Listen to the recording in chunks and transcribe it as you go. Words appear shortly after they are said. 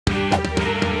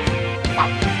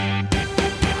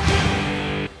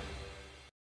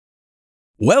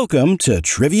Welcome to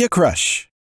Trivia Crush.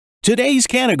 Today's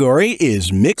category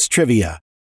is Mixed Trivia.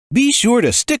 Be sure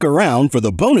to stick around for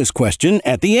the bonus question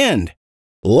at the end.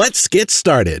 Let's get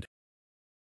started.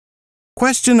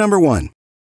 Question number 1.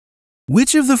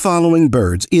 Which of the following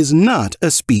birds is not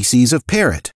a species of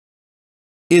parrot?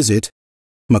 Is it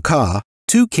macaw,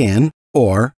 toucan,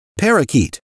 or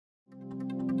parakeet?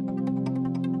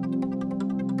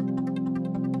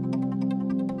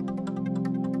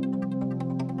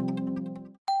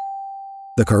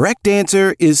 The correct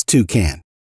answer is toucan.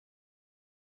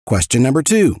 Question number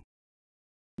 2.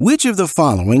 Which of the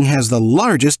following has the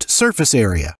largest surface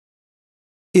area?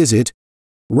 Is it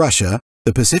Russia,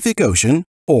 the Pacific Ocean,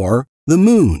 or the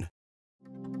Moon?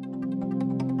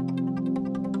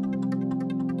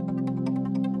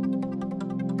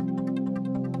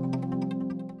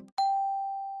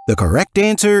 The correct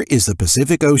answer is the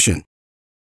Pacific Ocean.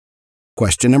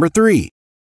 Question number 3.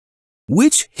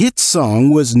 Which hit song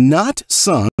was not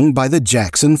sung by the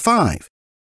Jackson 5?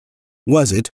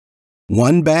 Was it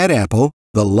One Bad Apple,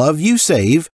 The Love You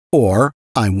Save, or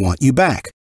I Want You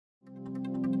Back?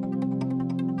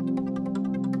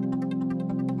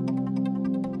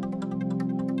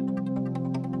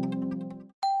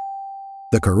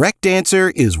 The correct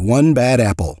answer is One Bad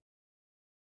Apple.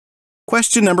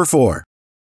 Question number 4.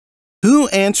 Who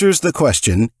answers the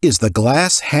question, is the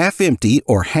glass half empty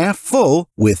or half full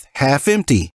with half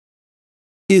empty?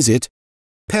 Is it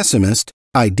pessimist,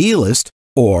 idealist,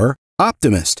 or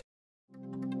optimist?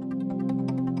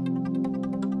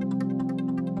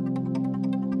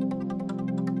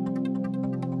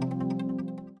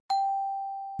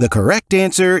 The correct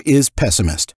answer is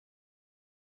pessimist.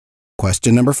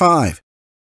 Question number 5.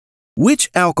 Which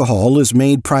alcohol is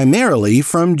made primarily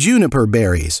from juniper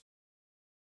berries?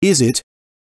 Is it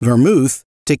vermouth,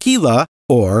 tequila,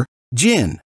 or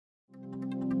gin?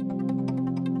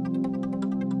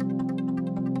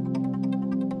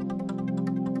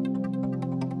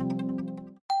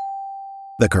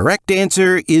 The correct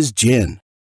answer is gin.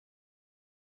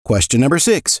 Question number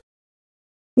 6.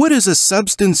 What is a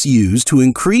substance used to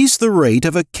increase the rate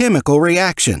of a chemical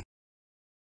reaction?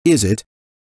 Is it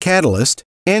catalyst,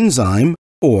 enzyme,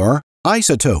 or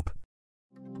isotope?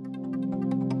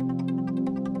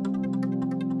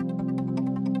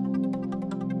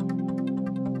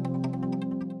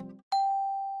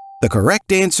 The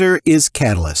correct answer is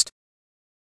catalyst.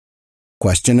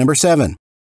 Question number 7.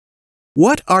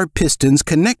 What are pistons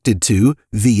connected to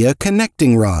via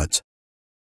connecting rods?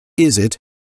 Is it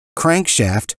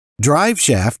crankshaft,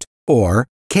 driveshaft, or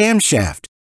camshaft?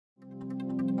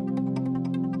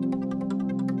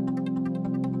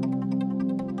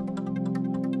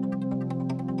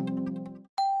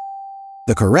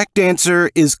 The correct answer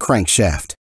is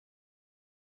crankshaft.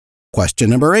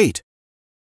 Question number 8.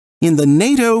 In the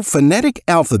NATO phonetic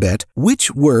alphabet, which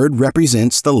word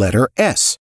represents the letter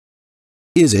S?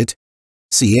 Is it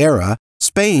Sierra,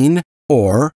 Spain,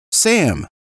 or Sam?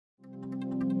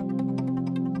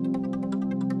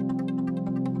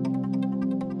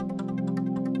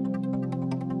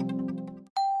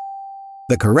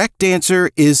 The correct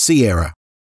answer is Sierra.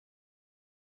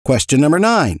 Question number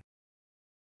 9.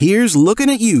 Here's Looking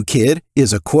at You, Kid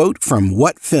is a quote from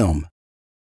what film?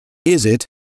 Is it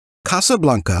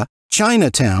Casablanca,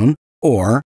 Chinatown,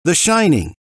 or The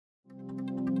Shining?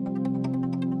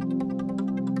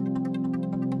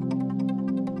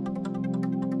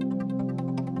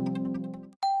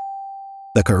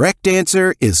 The correct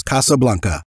answer is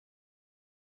Casablanca.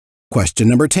 Question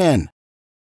number 10.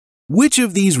 Which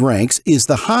of these ranks is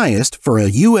the highest for a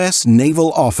U.S.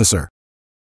 naval officer?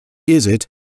 Is it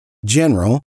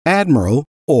General, Admiral,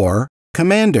 or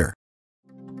Commander?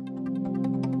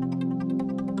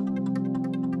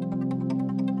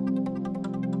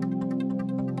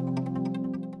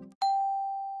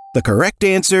 The correct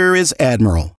answer is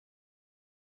Admiral.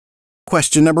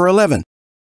 Question number 11.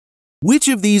 Which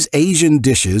of these Asian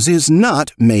dishes is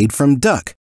not made from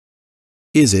duck?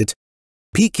 Is it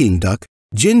Peking duck,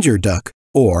 ginger duck,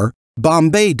 or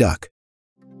Bombay duck?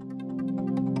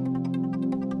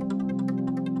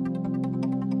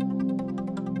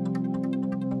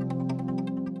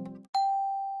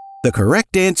 The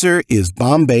correct answer is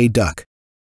Bombay duck.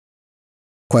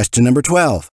 Question number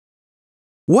 12.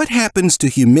 What happens to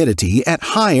humidity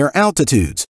at higher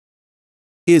altitudes?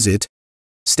 Is it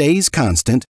stays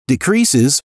constant,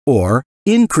 decreases, or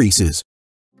increases?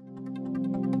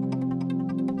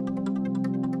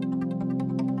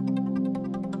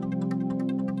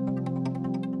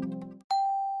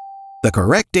 The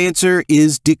correct answer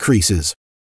is decreases.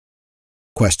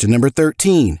 Question number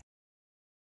 13.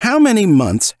 How many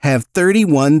months have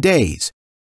 31 days?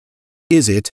 Is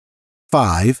it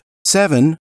 5,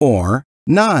 7, or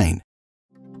 9?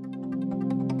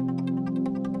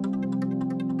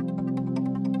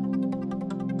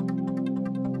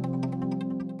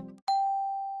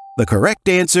 The correct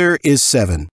answer is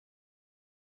 7.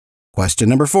 Question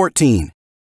number 14.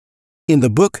 In the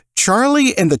book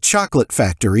Charlie and the Chocolate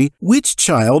Factory, which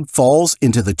child falls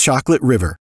into the chocolate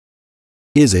river?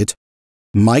 Is it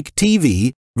Mike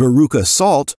Teavee, Veruca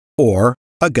Salt, or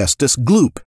Augustus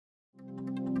Gloop?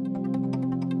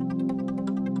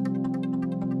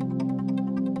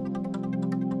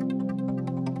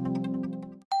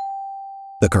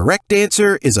 The correct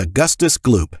answer is Augustus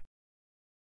Gloop.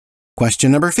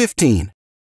 Question number 15.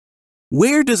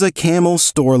 Where does a camel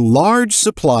store large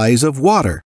supplies of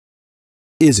water?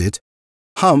 Is it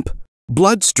hump,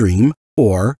 bloodstream,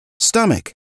 or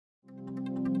stomach?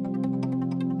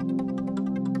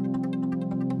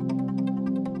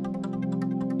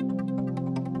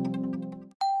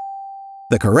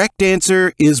 The correct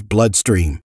answer is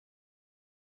bloodstream.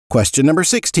 Question number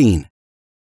 16.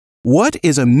 What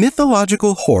is a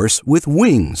mythological horse with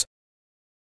wings?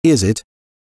 Is it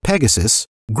Pegasus,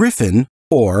 Griffin,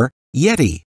 or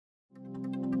Yeti?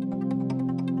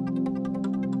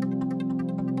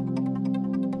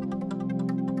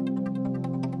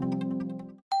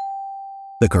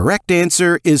 The correct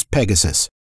answer is Pegasus.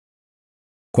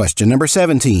 Question number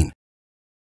 17.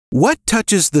 What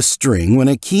touches the string when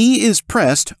a key is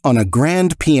pressed on a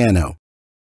grand piano?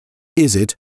 Is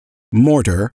it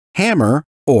mortar, hammer,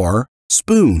 or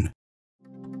spoon?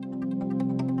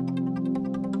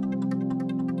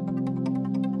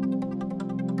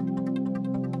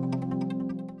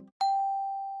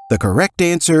 The correct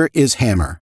answer is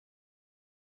hammer.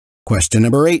 Question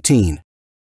number 18.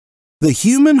 The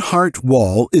human heart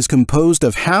wall is composed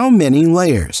of how many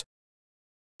layers?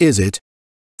 Is it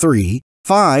 3,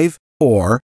 5,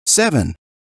 or 7?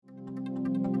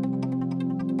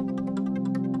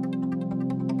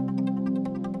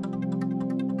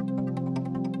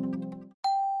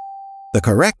 The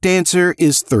correct answer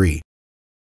is 3.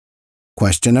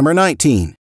 Question number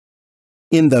 19.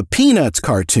 In the Peanuts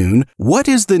cartoon, what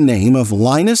is the name of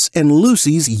Linus and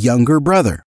Lucy's younger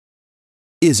brother?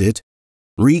 Is it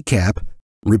recap,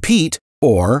 repeat,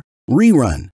 or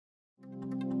rerun?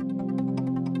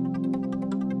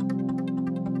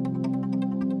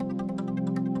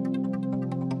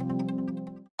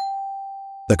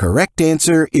 The correct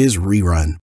answer is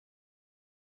rerun.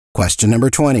 Question number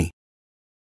 20.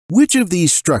 Which of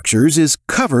these structures is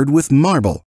covered with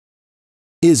marble?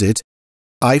 Is it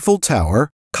Eiffel Tower,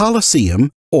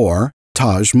 Colosseum, or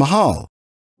Taj Mahal?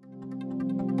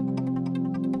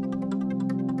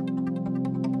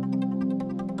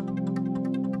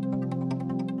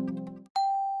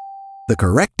 The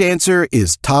correct answer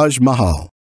is Taj Mahal.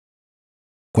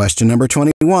 Question number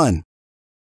 21.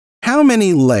 How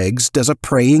many legs does a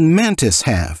praying mantis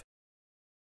have?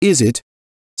 Is it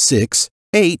 6,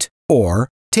 8, or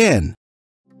 10?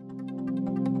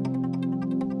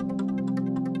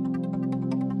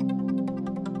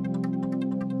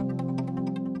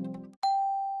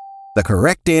 The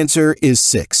correct answer is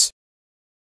 6.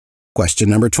 Question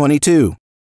number 22.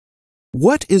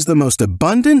 What is the most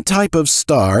abundant type of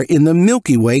star in the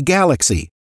Milky Way galaxy?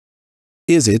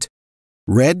 Is it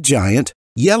red giant,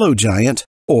 yellow giant,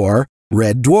 or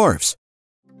red dwarfs?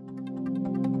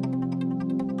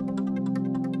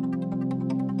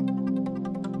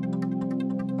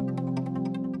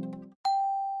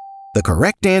 The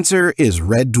correct answer is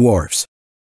red dwarfs.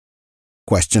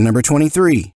 Question number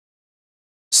 23.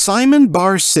 Simon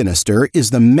Bar-Sinister is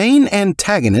the main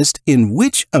antagonist in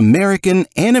which American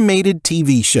animated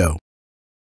TV show?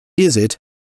 Is it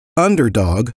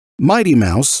Underdog, Mighty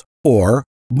Mouse, or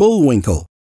Bullwinkle?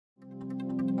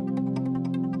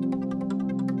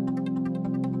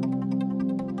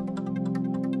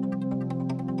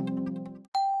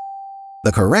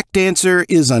 The correct answer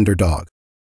is Underdog.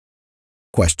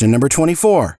 Question number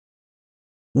 24.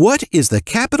 What is the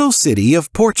capital city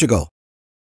of Portugal?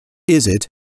 Is it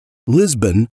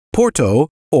Lisbon, Porto,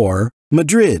 or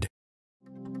Madrid?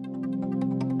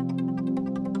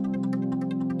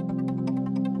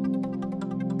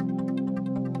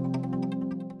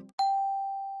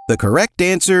 The correct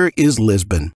answer is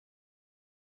Lisbon.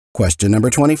 Question number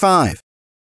 25.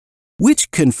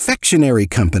 Which confectionery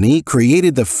company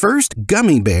created the first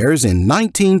gummy bears in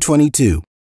 1922?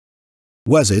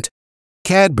 Was it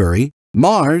Cadbury,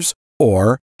 Mars,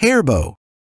 or Haribo?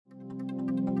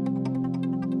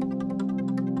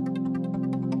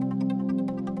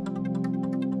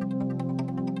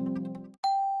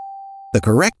 The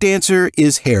correct answer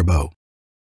is Haribo.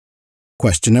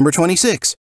 Question number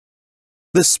 26.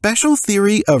 The special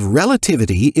theory of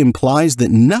relativity implies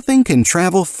that nothing can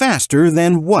travel faster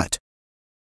than what?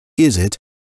 Is it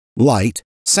light,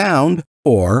 sound,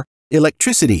 or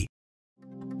electricity?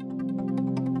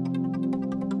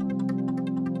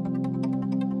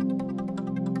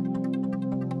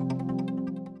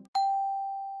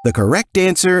 The correct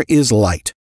answer is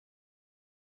light.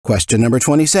 Question number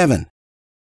 27.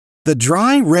 The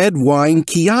dry red wine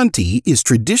Chianti is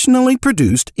traditionally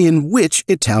produced in which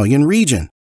Italian region?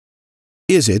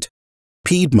 Is it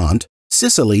Piedmont,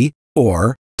 Sicily,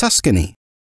 or Tuscany?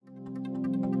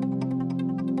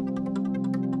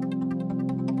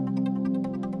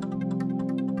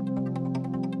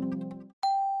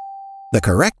 The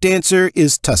correct answer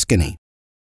is Tuscany.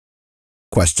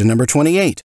 Question number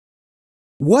 28.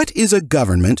 What is a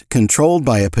government controlled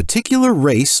by a particular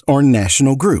race or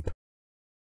national group?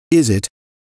 Is it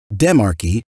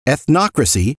demarchy,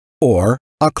 ethnocracy, or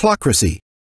ochlocracy?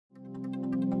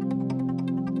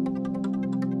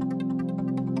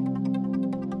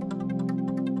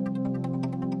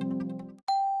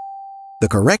 The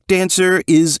correct answer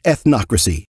is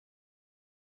ethnocracy.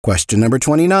 Question number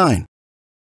 29.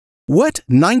 What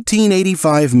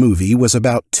 1985 movie was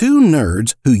about two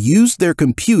nerds who used their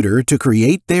computer to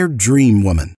create their dream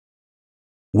woman?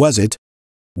 Was it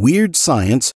Weird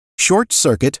Science, Short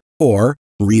Circuit, or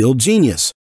Real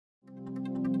Genius?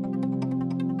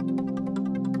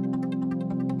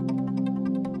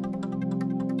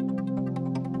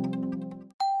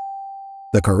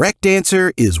 The correct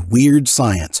answer is Weird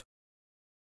Science.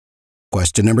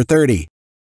 Question number 30.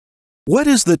 What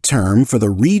is the term for the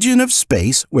region of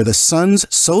space where the sun's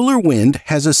solar wind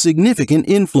has a significant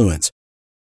influence?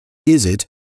 Is it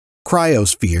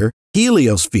cryosphere,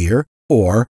 heliosphere,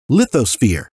 or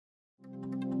lithosphere?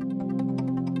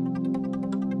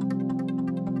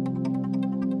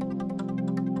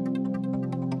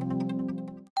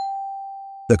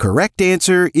 The correct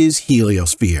answer is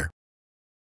heliosphere.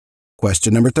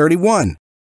 Question number 31.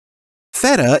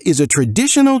 Feta is a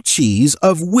traditional cheese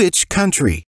of which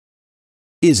country?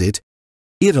 Is it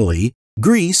Italy,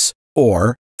 Greece,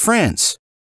 or France?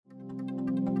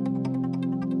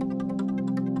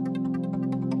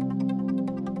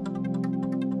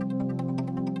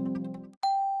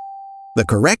 The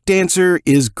correct answer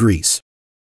is Greece.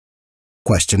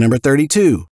 Question number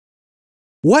 32.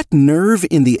 What nerve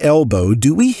in the elbow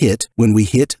do we hit when we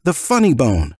hit the funny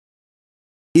bone?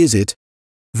 Is it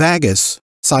vagus,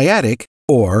 sciatic,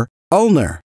 or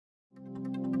ulnar?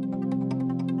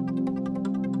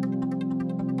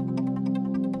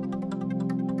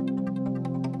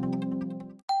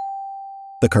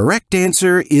 The correct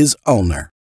answer is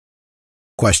ulnar.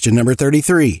 Question number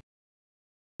 33.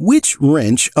 Which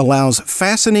wrench allows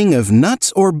fastening of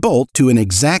nuts or bolt to an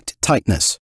exact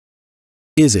tightness?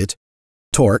 Is it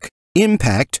torque,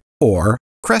 impact, or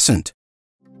crescent?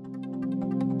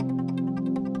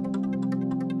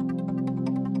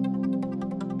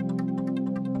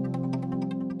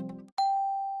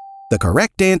 The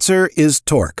correct answer is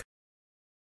torque.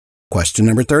 Question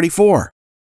number 34.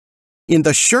 In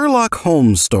the Sherlock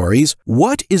Holmes stories,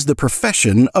 what is the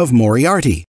profession of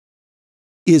Moriarty?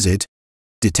 Is it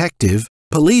detective,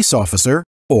 police officer,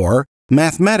 or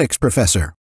mathematics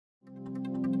professor?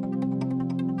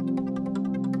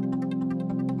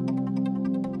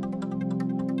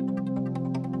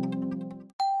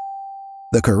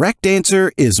 The correct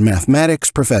answer is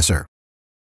mathematics professor.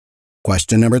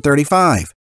 Question number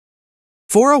 35.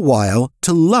 For a while,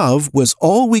 to love was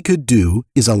all we could do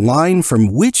is a line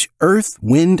from which Earth,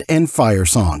 Wind, and Fire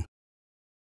song?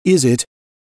 Is it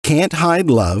Can't Hide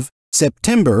Love,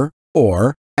 September,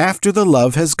 or After the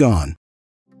Love Has Gone?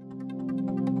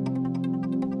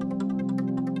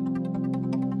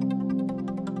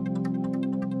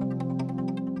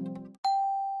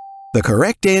 The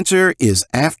correct answer is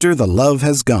After the Love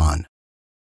Has Gone.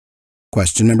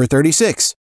 Question number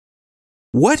 36.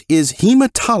 What is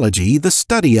hematology the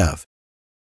study of?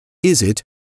 Is it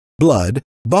blood,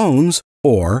 bones,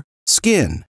 or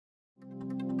skin?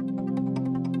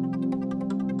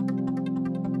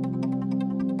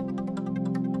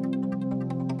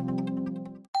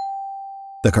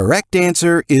 The correct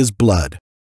answer is blood.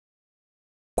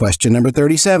 Question number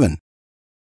 37.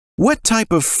 What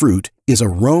type of fruit is a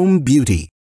Rome beauty?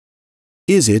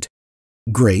 Is it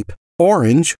grape,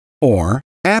 orange, or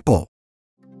apple?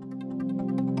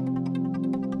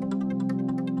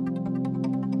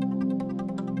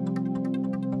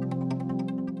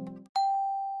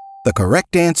 The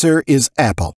correct answer is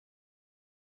apple.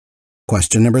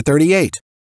 Question number 38.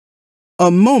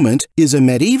 A moment is a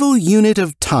medieval unit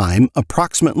of time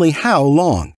approximately how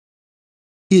long?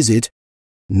 Is it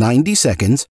 90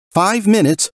 seconds, 5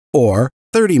 minutes, or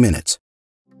 30 minutes?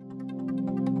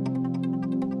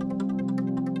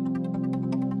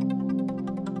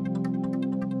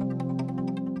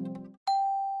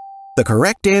 The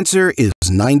correct answer is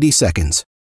 90 seconds.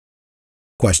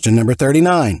 Question number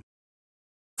 39.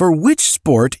 For which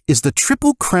sport is the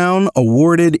Triple Crown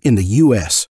awarded in the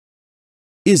U.S.?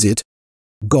 Is it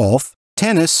golf,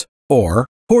 tennis, or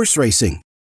horse racing?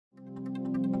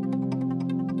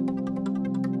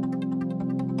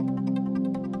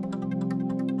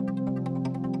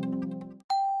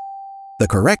 The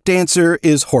correct answer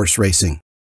is horse racing.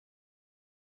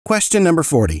 Question number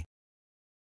 40.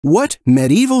 What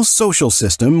medieval social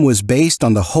system was based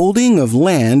on the holding of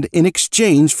land in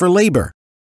exchange for labor?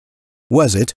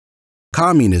 Was it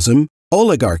communism,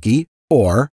 oligarchy,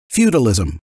 or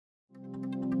feudalism?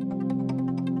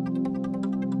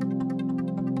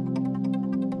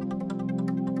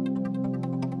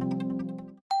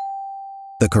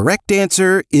 The correct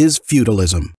answer is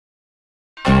feudalism.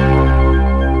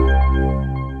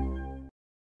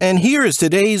 And here is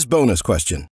today's bonus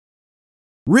question.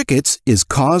 Rickets is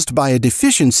caused by a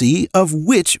deficiency of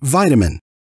which vitamin?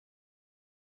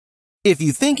 If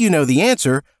you think you know the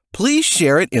answer, please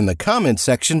share it in the comments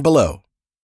section below.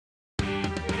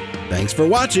 Thanks for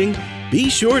watching. Be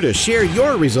sure to share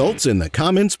your results in the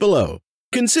comments below.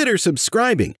 Consider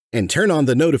subscribing and turn on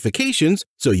the notifications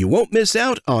so you won't miss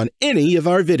out on any of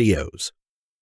our videos.